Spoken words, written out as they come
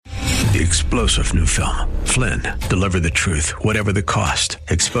The explosive new film, Flynn, deliver the truth, whatever the cost,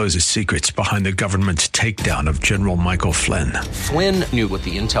 exposes secrets behind the government's takedown of General Michael Flynn. Flynn knew what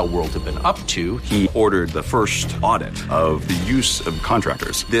the intel world had been up to. He ordered the first audit of the use of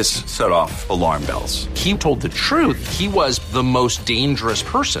contractors. This set off alarm bells. He told the truth. He was the most dangerous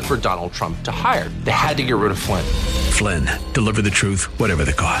person for Donald Trump to hire. They had to get rid of Flynn. Flynn, deliver the truth, whatever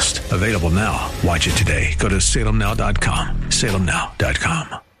the cost. Available now. Watch it today. Go to salemnow.com.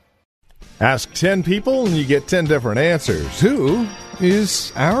 salemnow.com. Ask 10 people and you get 10 different answers. Who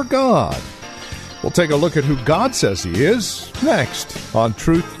is our God? We'll take a look at who God says he is next on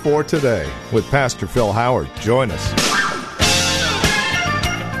Truth for Today with Pastor Phil Howard. Join us.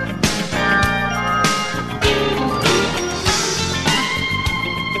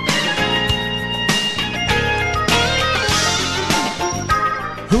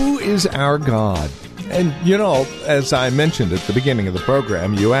 Who is our God? And, you know, as I mentioned at the beginning of the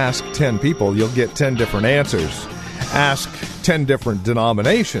program, you ask 10 people, you'll get 10 different answers. Ask 10 different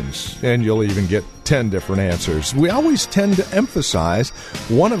denominations, and you'll even get 10 different answers. We always tend to emphasize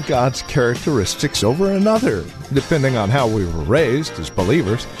one of God's characteristics over another, depending on how we were raised as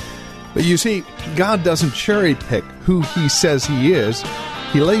believers. But you see, God doesn't cherry-pick who he says he is.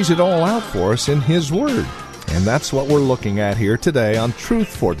 He lays it all out for us in his word. And that's what we're looking at here today on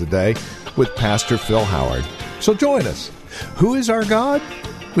Truth for Today with Pastor Phil Howard. So join us. Who is our God?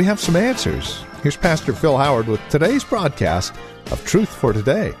 We have some answers. Here's Pastor Phil Howard with today's broadcast of Truth for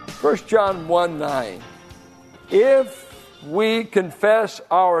Today. 1 John 1:9. If we confess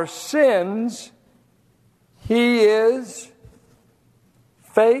our sins, he is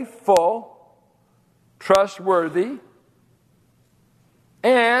faithful, trustworthy,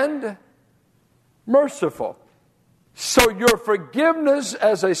 and merciful. So your forgiveness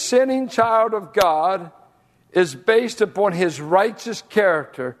as a sinning child of God is based upon his righteous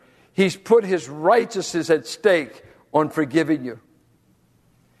character. He's put his righteousness at stake on forgiving you.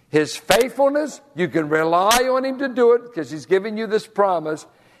 His faithfulness, you can rely on him to do it because he's given you this promise.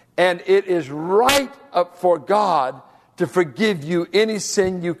 And it is right up for God to forgive you any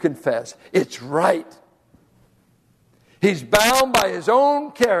sin you confess. It's right. He's bound by his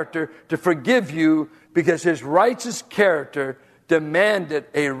own character to forgive you because his righteous character demanded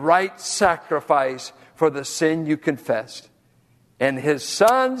a right sacrifice for the sin you confessed. And his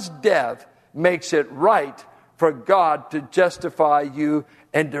son's death makes it right for God to justify you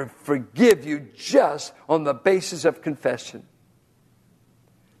and to forgive you just on the basis of confession.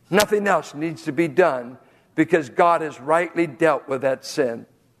 Nothing else needs to be done because God has rightly dealt with that sin.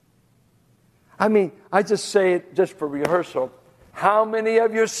 I mean, I just say it just for rehearsal. How many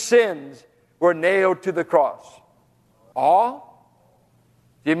of your sins were nailed to the cross? All?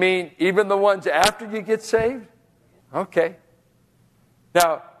 You mean even the ones after you get saved? Okay.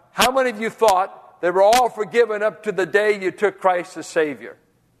 Now, how many of you thought they were all forgiven up to the day you took Christ as Savior?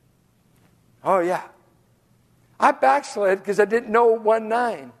 Oh, yeah. I backslid because I didn't know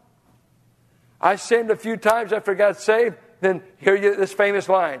 1:9. I sinned a few times after I got saved. Then hear you this famous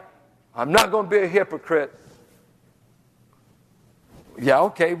line, I'm not going to be a hypocrite. Yeah,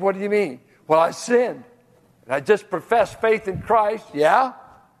 okay, what do you mean? Well, I sinned. And I just professed faith in Christ. Yeah?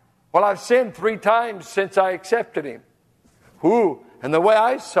 Well, I've sinned 3 times since I accepted him. And the way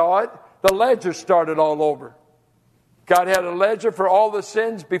I saw it, the ledger started all over. God had a ledger for all the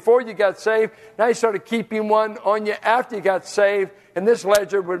sins before you got saved. Now he started keeping one on you after you got saved. And this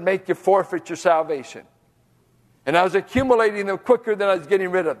ledger would make you forfeit your salvation. And I was accumulating them quicker than I was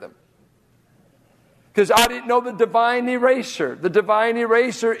getting rid of them. Because I didn't know the divine eraser. The divine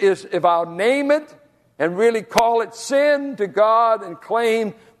eraser is if I'll name it and really call it sin to God and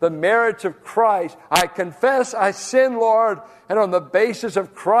claim the merits of Christ. I confess I sin, Lord, and on the basis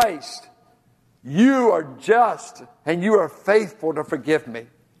of Christ, you are just and you are faithful to forgive me.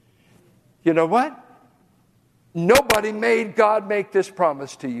 You know what? Nobody made God make this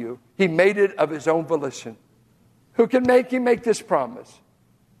promise to you. He made it of his own volition. Who can make him make this promise?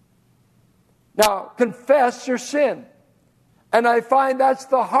 Now, confess your sin. And I find that's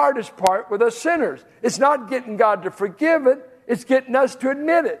the hardest part with us sinners. It's not getting God to forgive it. It's getting us to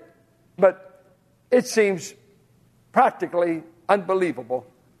admit it. But it seems practically unbelievable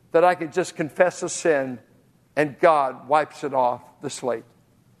that I can just confess a sin and God wipes it off the slate.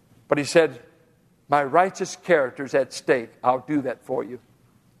 But he said, my righteous character is at stake. I'll do that for you.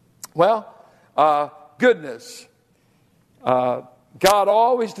 Well, goodness. God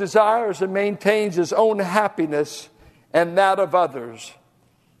always desires and maintains his own happiness and that of others.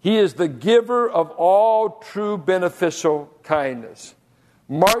 He is the giver of all true beneficial kindness.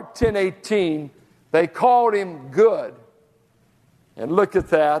 Mark 10:18, they called him good. And look at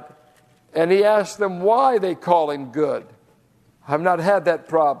that. And he asked them why they call him good. I've not had that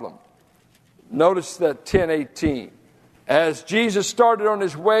problem. Notice that 10:18. As Jesus started on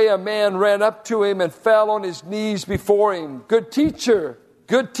his way, a man ran up to him and fell on his knees before him. Good teacher,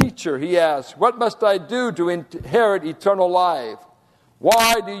 he asked, what must I do to inherit eternal life?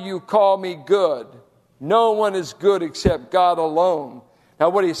 Why do you call me good? No one is good except God alone. Now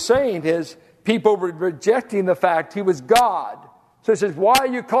what he's saying is people were rejecting the fact he was God. So he says, why are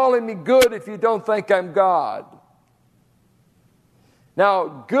you calling me good if you don't think I'm God?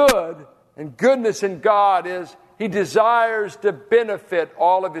 Now good and goodness in God is he desires to benefit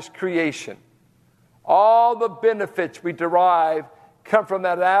all of his creation. All the benefits we derive come from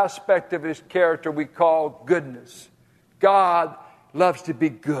that aspect of his character we call goodness. God loves to be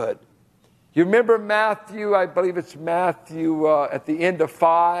good. You remember Matthew, I believe it's Matthew at the end of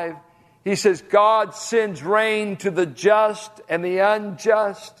 5. He says, God sends rain to the just and the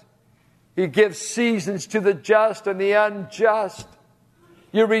unjust. He gives seasons to the just and the unjust.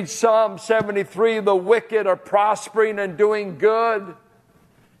 You read Psalm 73, the wicked are prospering and doing good.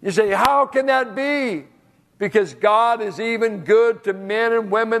 You say, how can that be? Because God is even good to men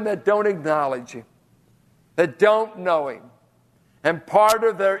and women that don't acknowledge him, that don't know him. And part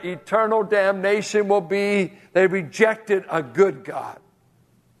of their eternal damnation will be they rejected a good God.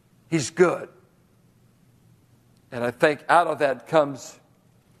 He's good. And I think out of that comes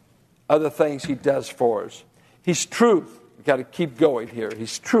other things he does for us. He's truth. We've got to keep going here.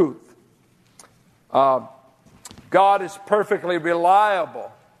 He's truth. God is perfectly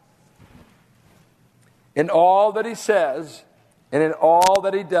reliable in all that he says and in all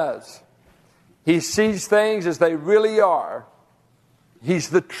that he does. He sees things as they really are. He's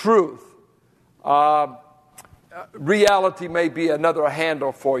the truth. Reality may be another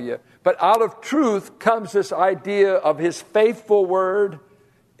handle for you. But out of truth comes this idea of his faithful word.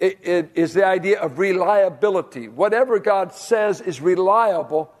 It is the idea of reliability. Whatever God says is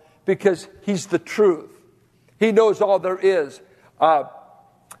reliable because he's the truth. He knows all there is.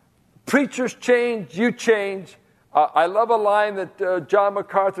 Preachers change, you change. I love a line that John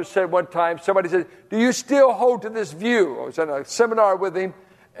MacArthur said one time. Somebody said, do you still hold to this view? I was in a seminar with him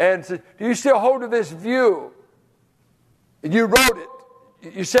and said, do you still hold to this view? And you wrote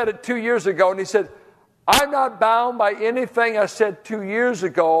it. You said it 2 years ago. And he said, I'm not bound by anything I said 2 years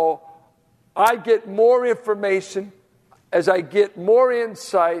ago. I get more information. As I get more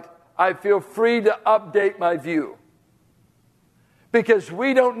insight, I feel free to update my view. Because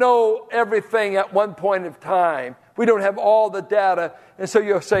we don't know everything at one point of time. We don't have all the data. And so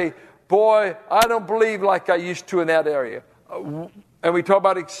you'll say, boy, I don't believe like I used to in that area. And we talk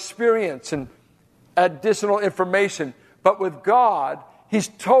about experience and additional information. But with God, he's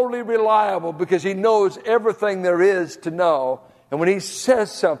totally reliable because he knows everything there is to know. And when he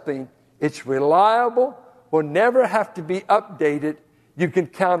says something, it's reliable, will never have to be updated. You can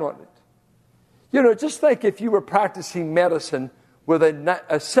count on it. You know, just think if you were practicing medicine with a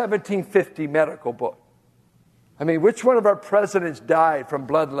 1750 medical book. I mean, which one of our presidents died from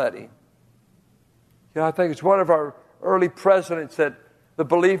bloodletting? You know, I think it's one of our early presidents that the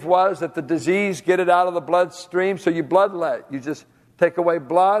belief was that the disease, get it out of the bloodstream, so you bloodlet. You just take away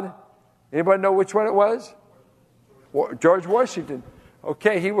blood. Anybody know which one it was? George Washington.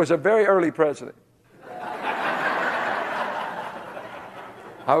 Okay, he was a very early president.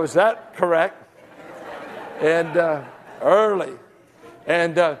 How was that correct? And early.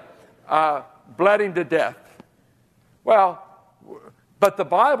 And bled him to death. Well, but the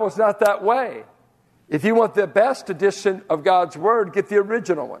Bible's not that way. If you want the best edition of God's Word, get the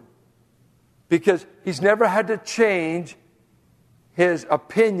original one. Because he's never had to change his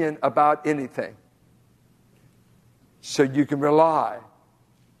opinion about anything. So you can rely.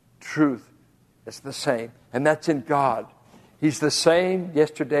 Truth is the same. And that's in God. He's the same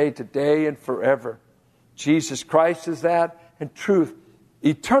yesterday, today, and forever. Jesus Christ is that. And truth,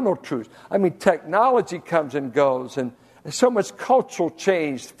 eternal truth. I mean, technology comes and goes. And so much cultural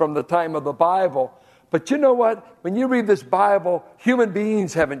change from the time of the Bible. But you know what? When you read this Bible, human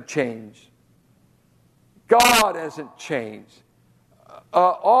beings haven't changed. God hasn't changed.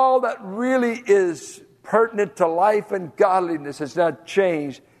 All that really is pertinent to life and godliness has not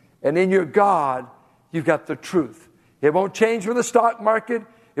changed. And in your God, you've got the truth. It won't change with the stock market.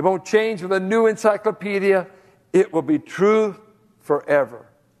 It won't change with a new encyclopedia. It will be truth forever,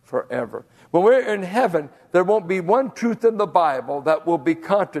 forever. When we're in heaven, there won't be one truth in the Bible that will be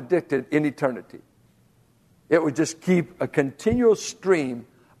contradicted in eternity. It would just keep a continual stream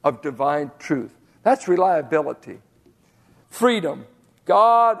of divine truth. That's reliability. Freedom.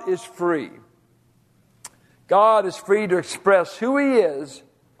 God is free. God is free to express who he is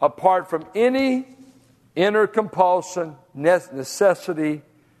apart from any inner compulsion, necessity,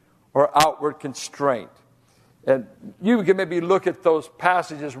 or outward constraint. And you can maybe look at those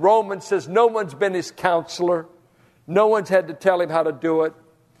passages. Romans says no one's been his counselor. No one's had to tell him how to do it.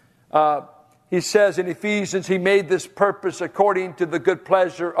 He says in Ephesians, he made this purpose according to the good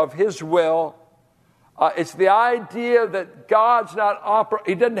pleasure of his will. It's the idea that God's not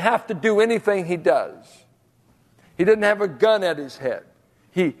he doesn't have to do anything he does. He doesn't have a gun at his head.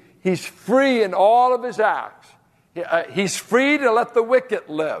 He's free in all of his acts. He's free to let the wicked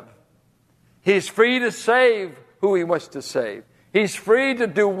live. He's free to save who he wants to save. He's free to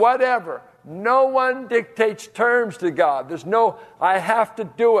do whatever. No one dictates terms to God. There's no, I have to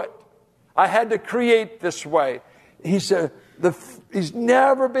do it. I had to create this way. He's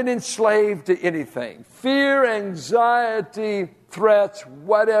never been enslaved to anything. Fear, anxiety, threats,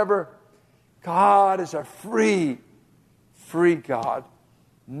 whatever. God is a free God.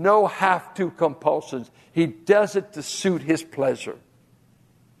 No have-to compulsions. He does it to suit his pleasure.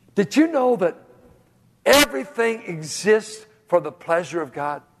 Did you know that everything exists for the pleasure of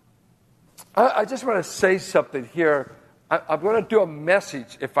God? I just want to say something here. I'm going to do a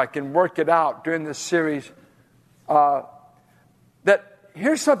message, if I can work it out during this series, that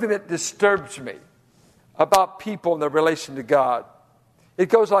here's something that disturbs me about people and their relation to God. It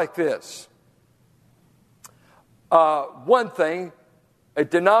goes like this. One thing, a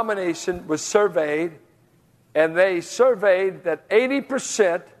denomination was surveyed, and they surveyed that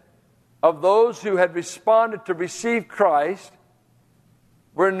 80% of those who had responded to receive Christ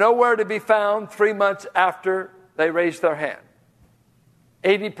were nowhere to be found 3 months after they raised their hand.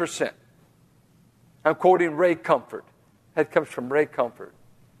 80%. I'm quoting Ray Comfort. That comes from Ray Comfort.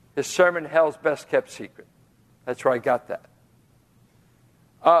 His sermon, Hell's Best Kept Secret. That's where I got that.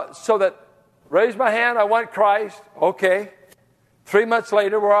 So that, raise my hand, I want Christ. Okay. 3 months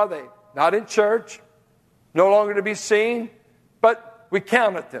later, where are they? Not in church. No longer to be seen. But we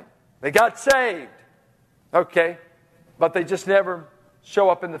counted them. They got saved. Okay. But they just never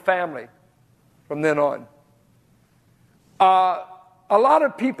show up in the family from then on. A lot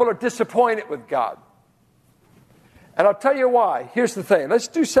of people are disappointed with God. And I'll tell you why. Here's the thing. Let's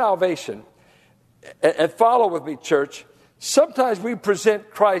do salvation. And follow with me, church. Sometimes we present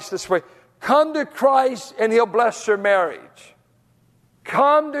Christ this way. Come to Christ and he'll bless your marriage.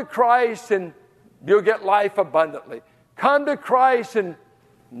 Come to Christ and you'll get life abundantly. Come to Christ and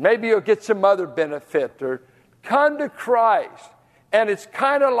maybe you'll get some other benefit. Or come to Christ. And it's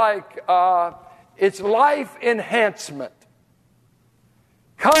kind of like, it's life enhancement.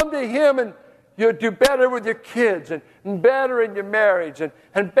 Come to him and you'll do better with your kids and better in your marriage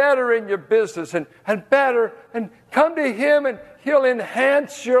and better in your business and better. And come to him and he'll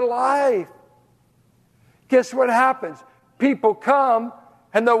enhance your life. Guess what happens? People come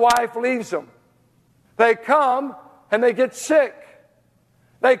and the wife leaves them. They come and they get sick.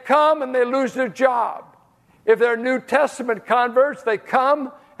 They come and they lose their job. If they're New Testament converts, they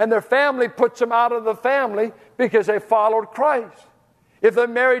come and their family puts them out of the family because they followed Christ. If they're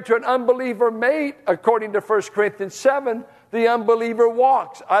married to an unbeliever mate, according to 1 Corinthians 7, the unbeliever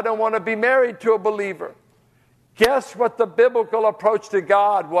walks. I don't want to be married to a believer. Guess what the biblical approach to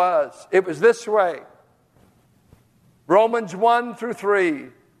God was? It was this way. Romans 1 through 3.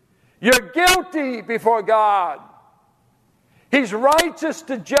 You're guilty before God. He's righteous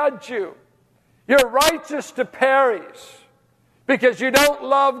to judge you. You're righteous to perish. Because you don't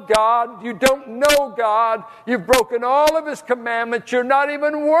love God, you don't know God, you've broken all of his commandments, you're not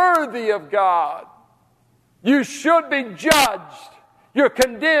even worthy of God. You should be judged. You're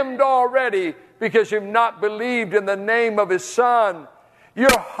condemned already because you've not believed in the name of his Son.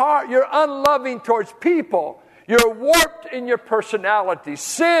 You're unloving towards people. You're warped in your personality.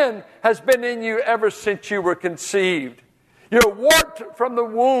 Sin has been in you ever since you were conceived. You're warped from the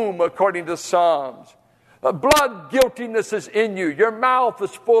womb, according to Psalms. Blood guiltiness is in you. Your mouth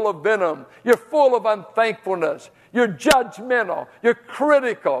is full of venom. You're full of unthankfulness. You're judgmental. You're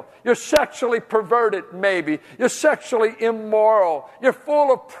critical. You're sexually perverted, maybe. You're sexually immoral. You're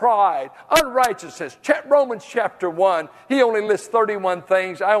full of pride. Unrighteousness. Romans chapter 1, he only lists 31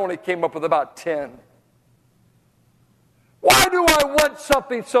 things. I only came up with about 10. Why do I want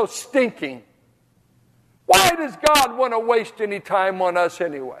something so stinking? Why does God want to waste any time on us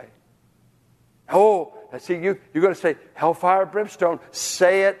anyway? Oh, I see you're going to say, hellfire, brimstone.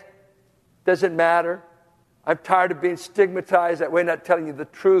 Say it. Doesn't matter. I'm tired of being stigmatized that way, not telling you the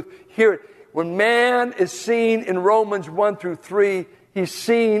truth. Hear it. When man is seen in Romans 1 through 3, he's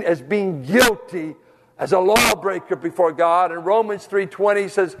seen as being guilty, as a lawbreaker before God. And Romans 3:20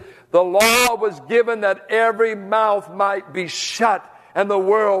 says, the law was given that every mouth might be shut and the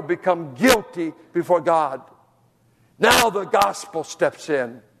world become guilty before God. Now the gospel steps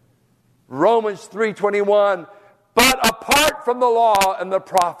in. Romans 3:21, but apart from the law and the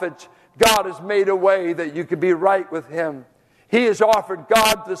prophets, God has made a way that you can be right with Him. He has offered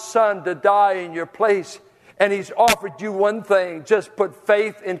God the Son to die in your place, and He's offered you one thing: just put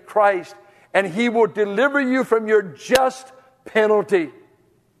faith in Christ, and He will deliver you from your just penalty.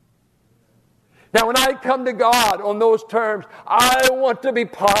 Now, when I come to God on those terms, I want to be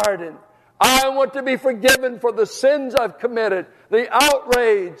pardoned. I want to be forgiven for the sins I've committed, the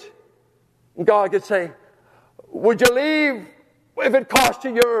outrage. And God could say, would you leave if it cost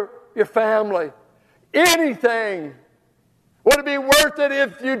you your family? Anything. Would it be worth it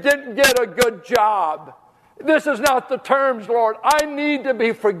if you didn't get a good job? This is not the terms, Lord. I need to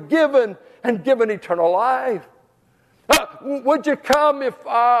be forgiven and given eternal life. Would you come if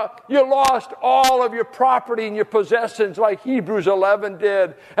you lost all of your property and your possessions like Hebrews 11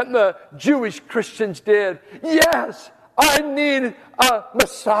 did and the Jewish Christians did? Yes, I need a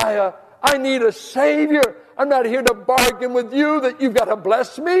Messiah. I need a Savior. I'm not here to bargain with you that you've got to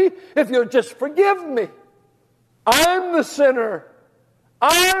bless me if you'll just forgive me. I'm the sinner.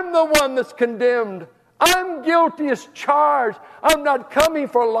 I'm the one that's condemned. I'm guilty as charged. I'm not coming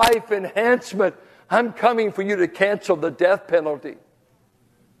for life enhancement. I'm coming for you to cancel the death penalty.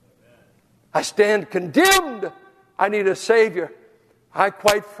 I stand condemned. I need a Savior. I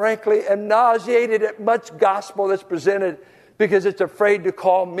quite frankly am nauseated at much gospel that's presented because it's afraid to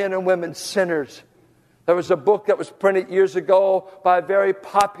call men and women sinners. There was a book that was printed years ago by a very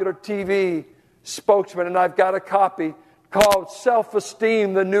popular TV spokesman, and I've got a copy, called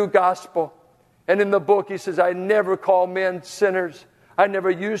Self-Esteem, the New Gospel. And in the book he says, I never call men sinners. I never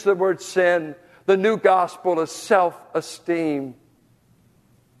use the word sin. The new gospel is self-esteem.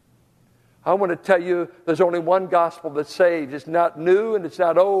 I want to tell you there's only one gospel that saves. It's not new and it's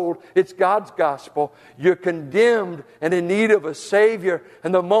not old. It's God's gospel. You're condemned and in need of a Savior.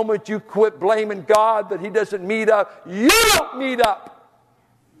 And the moment you quit blaming God that He doesn't meet up, you don't meet up.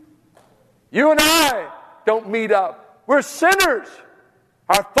 You and I don't meet up. We're sinners.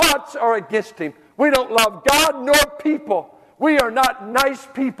 Our thoughts are against Him. We don't love God nor people. We are not nice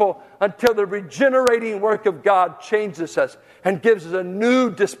people until the regenerating work of God changes us and gives us a new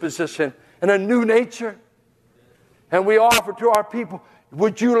disposition and a new nature. And we offer to our people,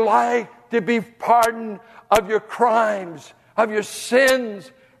 would you like to be pardoned of your crimes, of your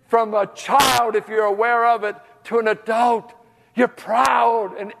sins, from a child, if you're aware of it, to an adult? You're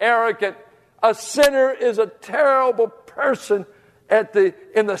proud and arrogant. A sinner is a terrible person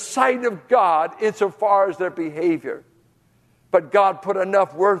in the sight of God insofar as their behavior. But God put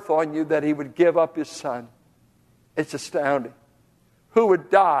enough worth on you that He would give up His Son. It's astounding. Who would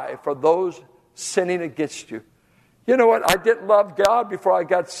die for those sinning against you? You know what? I didn't love God before I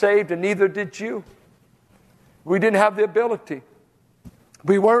got saved, and neither did you. We didn't have the ability.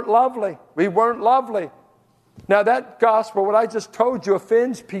 We weren't lovely. We weren't lovely. Now that gospel, what I just told you,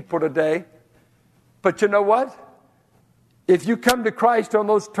 offends people today. But you know what? If you come to Christ on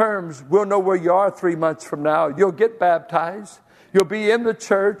those terms, we'll know where you are 3 months from now. You'll get baptized. You'll be in the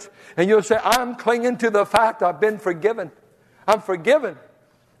church. And you'll say, I'm clinging to the fact I've been forgiven. I'm forgiven.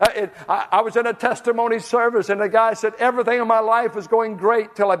 I was in a testimony service and the guy said, everything in my life was going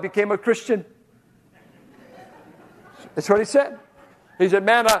great till I became a Christian. That's what he said. He said,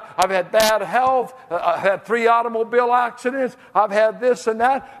 man, I've had bad health. I've had 3 automobile accidents. I've had this and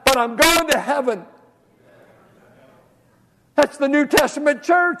that. But I'm going to heaven. That's the New Testament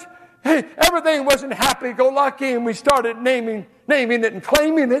church. Hey, everything wasn't happy-go-lucky, and we started naming it and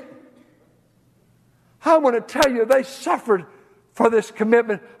claiming it. I want to tell you, they suffered for this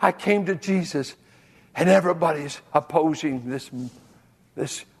commitment. I came to Jesus, and everybody's opposing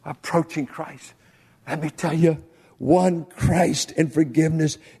this approaching Christ. Let me tell you, one Christ and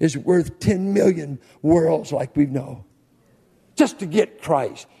forgiveness is worth 10 million worlds like we know. Just to get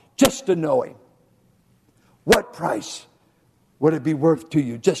Christ, just to know Him. What price would it be worth to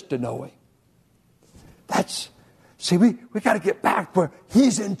you just to know Him? We got to get back where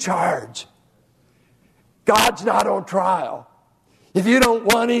He's in charge. God's not on trial. If you don't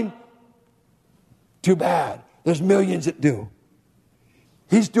want Him, too bad. There's millions that do.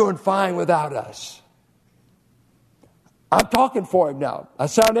 He's doing fine without us. I'm talking for Him now. I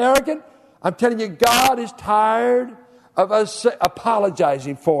sound arrogant? I'm telling you, God is tired of us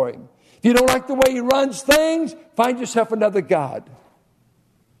apologizing for Him. If you don't like the way He runs things, find yourself another God.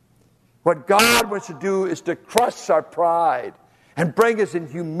 What God wants to do is to crush our pride and bring us in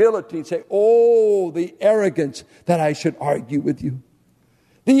humility and say, oh, the arrogance that I should argue with you.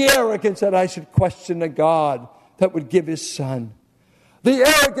 The arrogance that I should question a God that would give His Son. The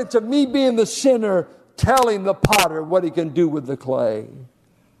arrogance of me being the sinner, telling the potter what he can do with the clay.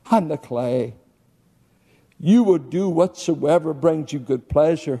 I'm the clay. You will do whatsoever brings you good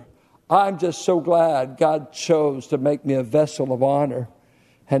pleasure. I'm just so glad God chose to make me a vessel of honor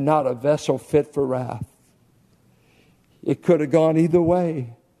and not a vessel fit for wrath. It could have gone either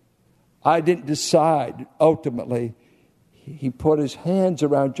way. I didn't decide. Ultimately, He put His hands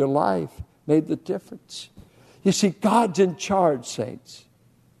around your life, made the difference. You see, God's in charge, saints.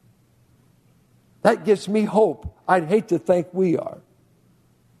 That gives me hope. I'd hate to think we are.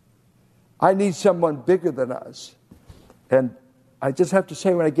 I need someone bigger than us. And I just have to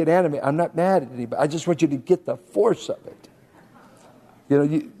say, when I get animated, I'm not mad at anybody. I just want you to get the force of it. You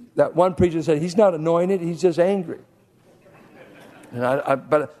know, that one preacher said, he's not anointed, he's just angry. And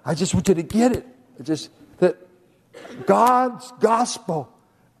but I just want you to get it. That God's gospel,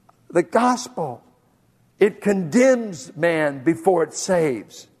 the gospel, it condemns man before it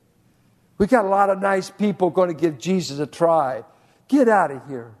saves. We got a lot of nice people going to give Jesus a try. Get out of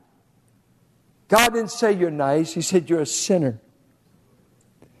here. God didn't say you're nice. He said you're a sinner.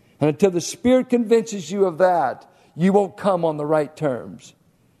 And until the Spirit convinces you of that, you won't come on the right terms.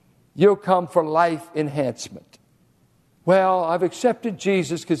 You'll come for life enhancement. Well, I've accepted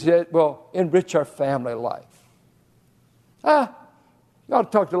Jesus because it will enrich our family life. You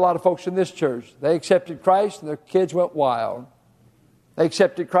ought to talk to a lot of folks in this church. They accepted Christ and their kids went wild. They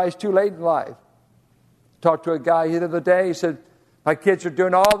accepted Christ too late in life. Talked to a guy the other day. He said, my kids are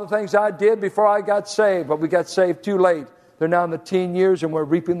doing all the things I did before I got saved, but we got saved too late. They're now in the teen years and we're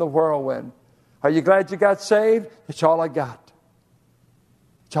reaping the whirlwind. Are you glad you got saved? It's all I got.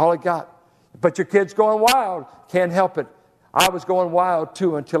 It's all I got. But your kid's going wild. Can't help it. I was going wild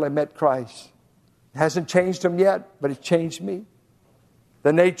too until I met Christ. It hasn't changed him yet, but it's changed me.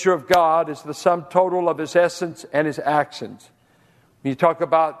 The nature of God is the sum total of His essence and His actions. When you talk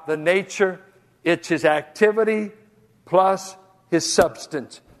about the nature, it's His activity plus His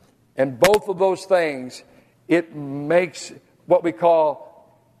substance. And both of those things, it makes what we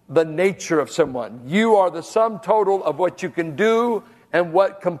call the nature of someone. You are the sum total of what you can do and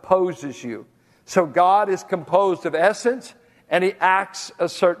what composes you. So God is composed of essence and He acts a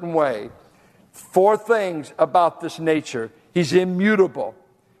certain way. 4 things about this nature. He's immutable.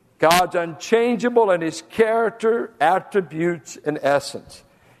 God's unchangeable in His character, attributes, and essence.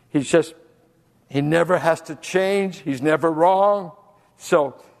 He never has to change. He's never wrong.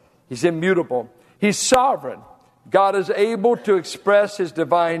 So He's immutable. He's sovereign. God is able to express His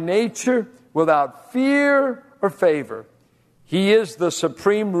divine nature without fear or favor. He is the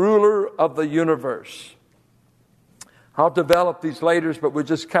supreme ruler of the universe. I'll develop these later, but we'll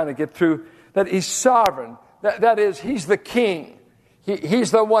just kind of get through that He's sovereign. That is, He's the king. He's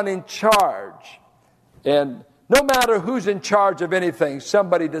the one in charge. And no matter who's in charge of anything,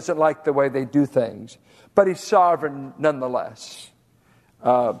 somebody doesn't like the way they do things. But He's sovereign nonetheless.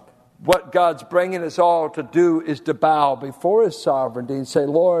 What God's bringing us all to do is to bow before His sovereignty and say,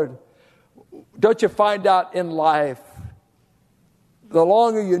 Lord, don't you find out in life, the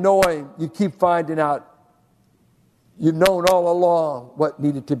longer you know Him, you keep finding out you've known all along what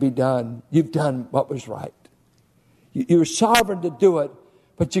needed to be done. You've done what was right. You're sovereign to do it,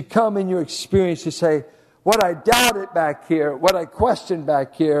 but you come in your experience to say, what I doubted back here, what I questioned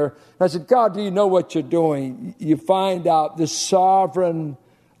back here. And I said, God, do you know what you're doing? You find out the sovereign,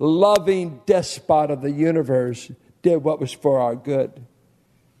 loving despot of the universe did what was for our good.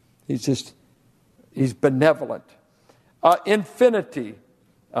 He's benevolent. Infinity.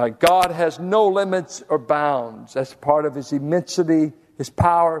 God has no limits or bounds. That's part of His immensity, His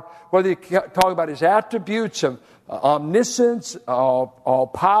power. Whether you talk about His attributes of omniscience,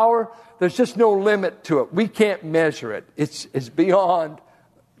 all power, there's just no limit to it. We can't measure it. It's beyond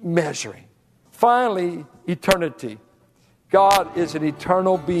measuring. Finally, eternity. God is an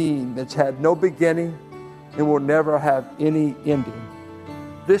eternal being that's had no beginning and will never have any ending.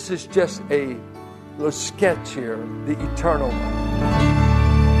 This is just a little sketch here, the eternal one.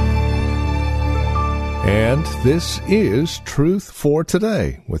 And this is Truth for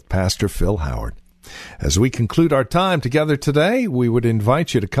Today with Pastor Phil Howard. As we conclude our time together today, we would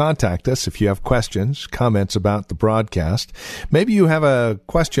invite you to contact us if you have questions, comments about the broadcast. Maybe you have a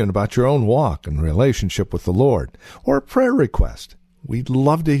question about your own walk and relationship with the Lord, or a prayer request. We'd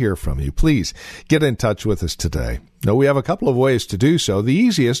love to hear from you. Please get in touch with us today. Now, we have a couple of ways to do so. The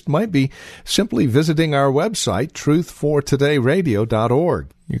easiest might be simply visiting our website, truthfortodayradio.org.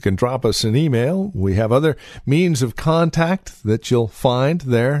 You can drop us an email. We have other means of contact that you'll find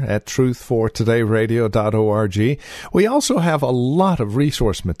there at truthfortodayradio.org. We also have a lot of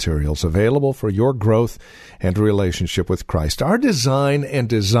resource materials available for your growth and relationship with Christ. Our design and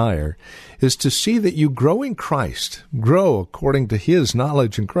desire is to see that you grow in Christ, grow according to His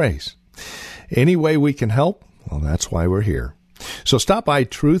knowledge and grace. Any way we can help, well, that's why we're here. So stop by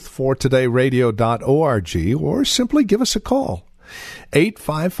truthfortodayradio.org or simply give us a call.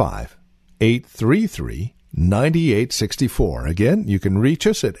 855-833-9864. Again, you can reach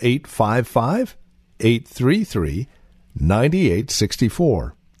us at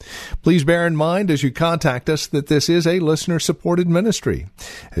 855-833-9864. Please bear in mind as you contact us that this is a listener-supported ministry.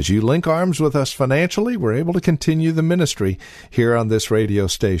 As you link arms with us financially, we're able to continue the ministry here on this radio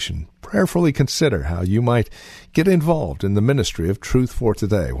station. Prayerfully consider how you might get involved in the ministry of Truth for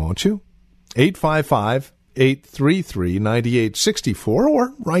Today, won't you? 855-833-9864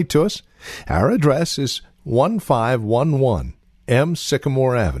 or write to us. Our address is 1511 M.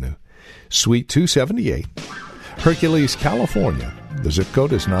 Sycamore Avenue, Suite 278, Hercules, California. The zip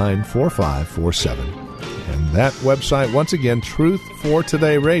code is 94547. And that website, once again,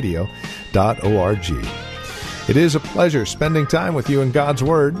 truthfortodayradio.org. It is a pleasure spending time with you in God's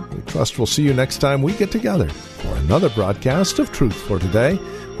Word. We trust we'll see you next time we get together for another broadcast of Truth for Today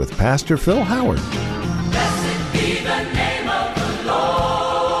with Pastor Phil Howard.